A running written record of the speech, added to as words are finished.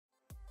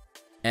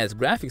As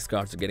graphics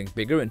cards are getting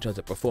bigger in terms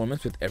of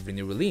performance with every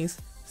new release,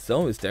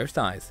 so is their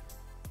size.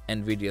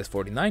 Nvidia's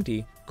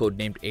 4090,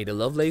 codenamed Ada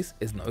Lovelace,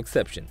 is no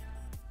exception.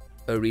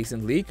 A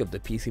recent leak of the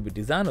PCB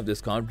design of this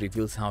card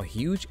reveals how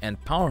huge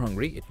and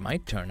power-hungry it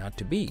might turn out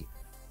to be.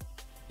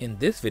 In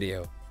this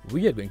video,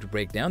 we are going to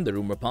break down the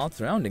rumor path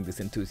surrounding this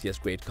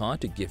enthusiast-grade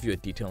card to give you a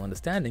detailed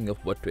understanding of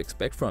what to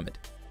expect from it.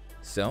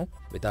 So,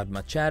 without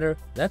much chatter,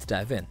 let's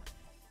dive in.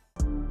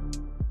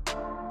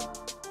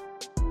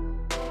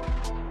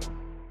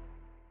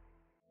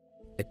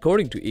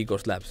 According to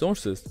Igor's lab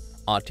sources,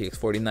 RTX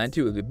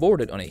 4090 will be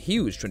boarded on a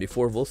huge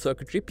 24-volt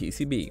circuitry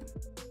PCB.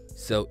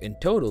 So in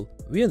total,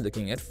 we are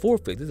looking at 4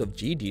 phases of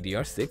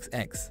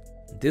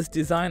GDDR6X. This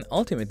design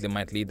ultimately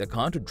might lead the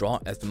card to draw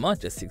as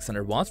much as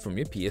 600 watts from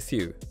your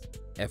PSU.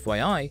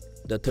 FYI,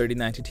 the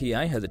 3090 Ti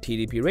has a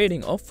TDP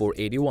rating of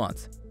 480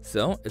 watts,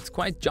 so it's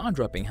quite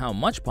jaw-dropping how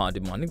much power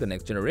demanding the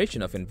next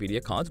generation of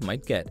Nvidia cards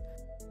might get.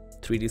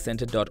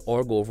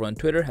 3dcenter.org over on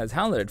Twitter has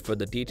highlighted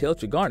further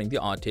details regarding the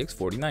RTX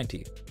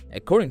 4090.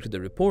 According to the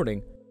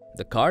reporting,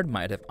 the card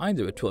might have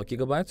either a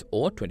 12GB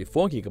or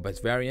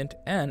 24GB variant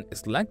and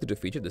is likely to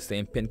feature the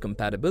same pin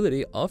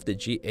compatibility of the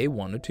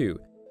GA102.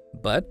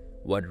 But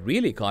what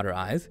really caught our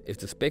eyes is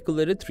the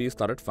speculated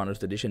 3-slotted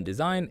Founders Edition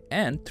design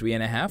and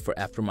 3.5 for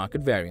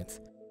aftermarket variants.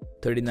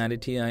 3090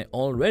 Ti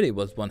already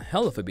was one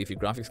hell of a beefy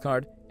graphics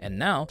card, and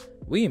now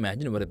we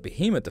imagine what a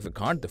behemoth of a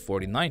card the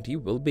 4090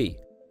 will be.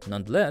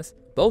 Nonetheless,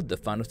 both the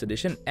Founders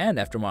Edition and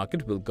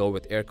aftermarket will go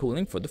with air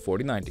cooling for the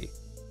 4090.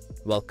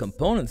 While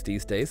components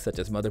these days such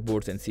as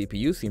motherboards and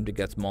CPUs seem to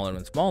get smaller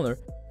and smaller,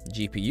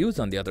 GPUs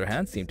on the other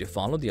hand seem to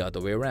follow the other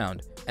way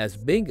around. As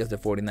big as the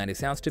 4090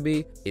 sounds to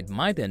be, it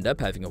might end up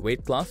having a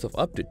weight class of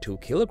up to 2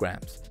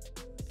 kilograms.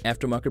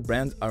 Aftermarket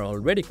brands are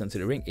already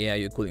considering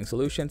AIU cooling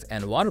solutions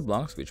and water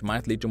blocks, which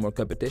might lead to more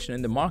competition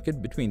in the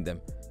market between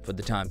them. For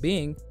the time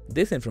being,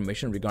 this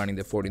information regarding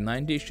the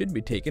 4090 should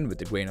be taken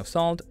with a grain of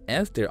salt,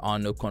 as there are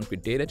no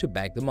concrete data to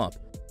back them up.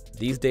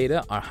 These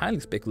data are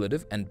highly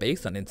speculative and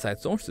based on inside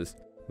sources.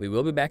 We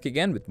will be back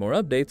again with more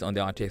updates on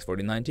the RTX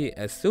 4090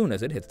 as soon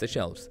as it hits the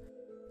shelves.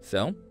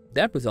 So,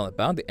 that was all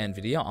about the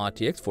Nvidia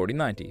RTX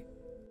 4090.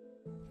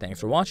 Thanks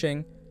for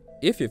watching.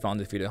 If you found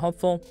this video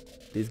helpful,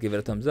 please give it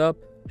a thumbs up,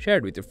 share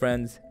it with your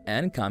friends,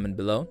 and comment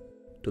below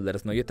to let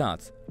us know your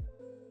thoughts.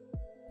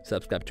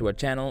 Subscribe to our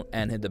channel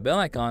and hit the bell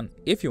icon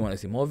if you want to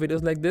see more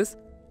videos like this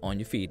on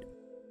your feed.